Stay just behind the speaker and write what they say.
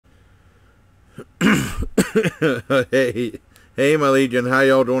Hey, my Legion, how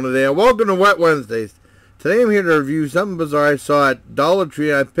y'all doing today? Welcome to Wet Wednesdays. Today I'm here to review something bizarre I saw at Dollar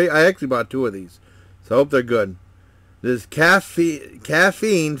Tree. I actually bought 2 of these, so I hope they're good. This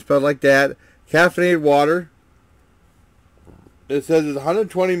caffeine, spelled like that, caffeinated water. It says it's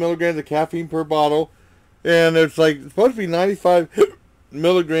 120 milligrams of caffeine per bottle, and it's supposed to be 95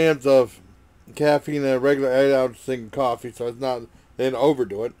 milligrams of caffeine in a regular 8-ounce thing of coffee, so it's not, they didn't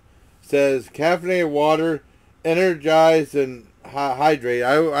overdo it. It says caffeinated water, energize and hydrate.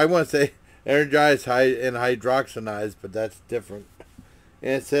 I want to say energize and hydroxynize, but that's different.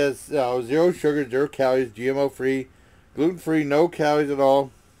 And it says 0 sugar, 0 calories, GMO free, gluten free, no calories at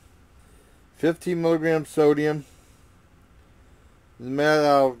all, 15 milligrams sodium,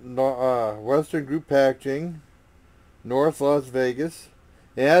 Western Group Packaging, North Las Vegas.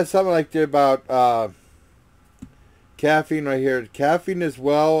 It has something like that about caffeine right here. Caffeine is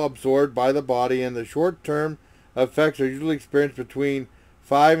well absorbed by the body, and the short-term effects are usually experienced between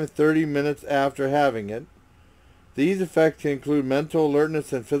 5 and 30 minutes after having it. These effects can include mental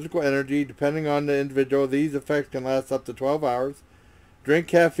alertness and physical energy. Depending on the individual, these effects can last up to 12 hours. Drink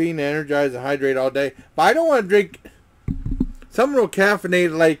caffeine to energize and hydrate all day. But I don't want to drink something real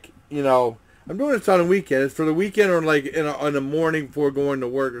caffeinated, I'm doing this on a weekend. It's for the weekend or in the morning before going to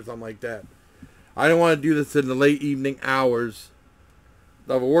work or something like that. I don't want to do this in the late evening hours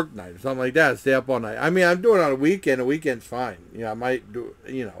of a work night or something like that. Stay up all night. I mean, I'm doing it on a weekend. A weekend's fine. I might do,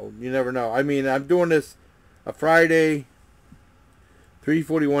 you never know. I mean, I'm doing this a Friday,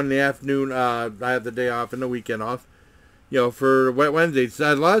 3:41 in the afternoon. I have the day off and the weekend off. For Wet Wednesdays.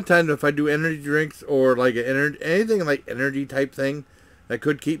 So a lot of times if I do energy drinks or anything like energy type thing that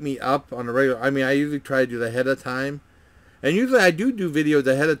could keep me up on a regular, I usually try to do that ahead of time. And usually I do videos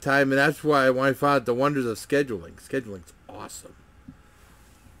ahead of time, and that's why when I found out the wonders of scheduling. Scheduling's awesome.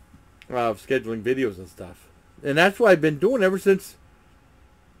 Of scheduling videos and stuff. And that's what I've been doing ever since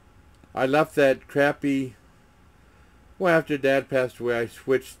I left that crappy, after Dad passed away, I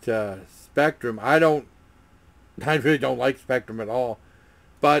switched to Spectrum. I really don't like Spectrum at all.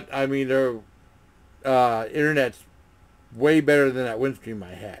 But, their internet's way better than that Windstream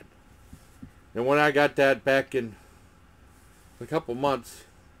I had. And when I got that back in a couple months,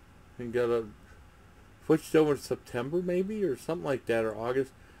 and switched over in September maybe, or something like that, or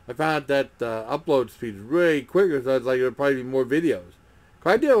August, I found that upload speed is really quicker, so I was like, there'll probably be more videos.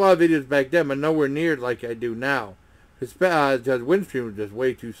 I did a lot of videos back then, but nowhere near like I do now. Because Windstream was just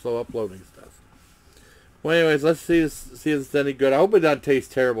way too slow uploading stuff. Well, anyways, let's see if it's any good. I hope it doesn't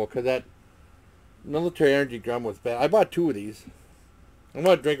taste terrible, because that military energy gum was bad. I bought 2 of these. I'm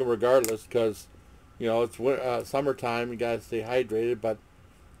going to drink them regardless, because, it's summertime. You got to stay hydrated, but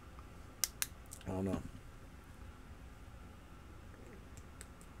I don't know.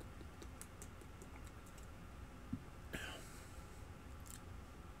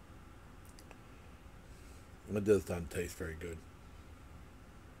 It does not taste very good.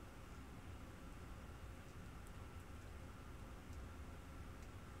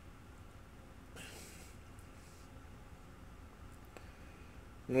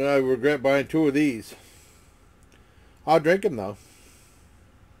 Well, I regret buying 2 of these. I'll drink them though.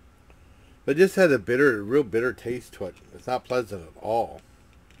 But it just has a real bitter taste to it. It's not pleasant at all.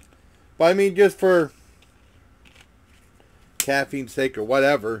 But just for caffeine's sake or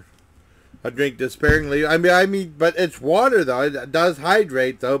whatever, I drink this sparingly. But it's water though. It does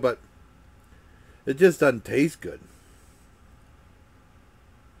hydrate though, but it just doesn't taste good.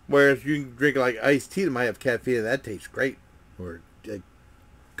 Whereas you can drink iced tea that might have caffeine and that tastes great. Or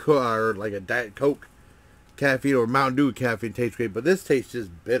like a Diet Coke caffeine or Mountain Dew caffeine tastes great, but this tastes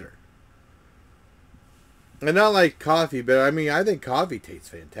just bitter. And not like coffee, but I think coffee tastes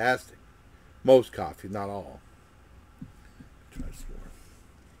fantastic. Most coffee, not all. Try some more.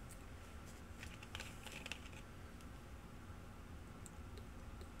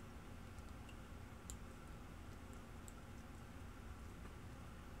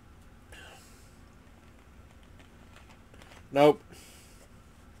 Nope.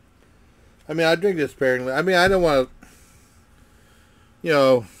 I drink this sparingly. I don't want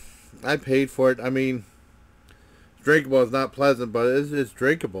to, I paid for it. It's drinkable. It's not pleasant, but it's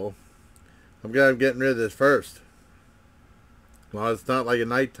drinkable. I'm glad I'm getting rid of this first. Well, it's not like a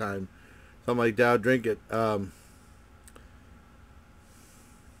nighttime. Something like that, I'll drink it. I'll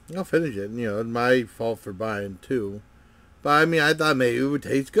finish it. It's my fault for buying 2. But, I thought maybe it would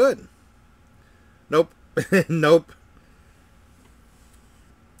taste good. Nope. Nope.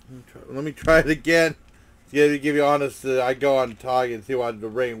 Let me try it again. To give you honest, I go on talking and see what the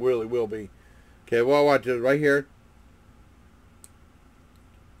rain really will be. Okay, well, watch it right here.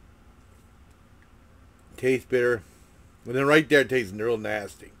 tastes bitter. And then right there, it tastes real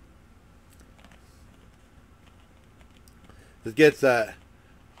nasty. This gets a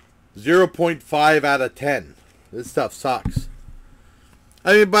 0.5 out of 10. This stuff sucks.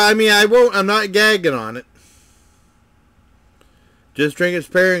 I'm not gagging on it. Just drink it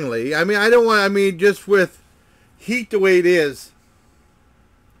sparingly. Just with heat the way it is.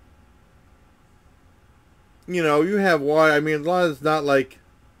 You know, you have water. As long as it's not like...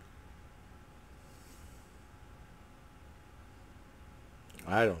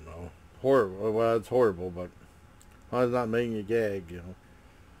 I don't know. Horrible. Well, it's horrible, but... As long as it's not making you gag, you know.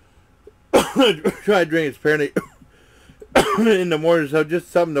 Try to drink it sparingly in the morning. So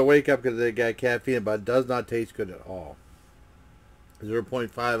just something to wake up because they got caffeine, but it does not taste good at all.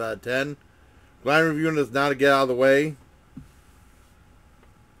 0.5 out of 10. Glad reviewing this now to get out of the way.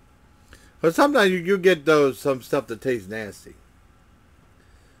 But sometimes you get some stuff that tastes nasty.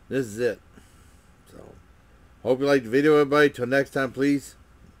 This is it. So, hope you liked the video, everybody. Till next time, please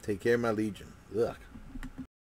take care of my legion. Ugh.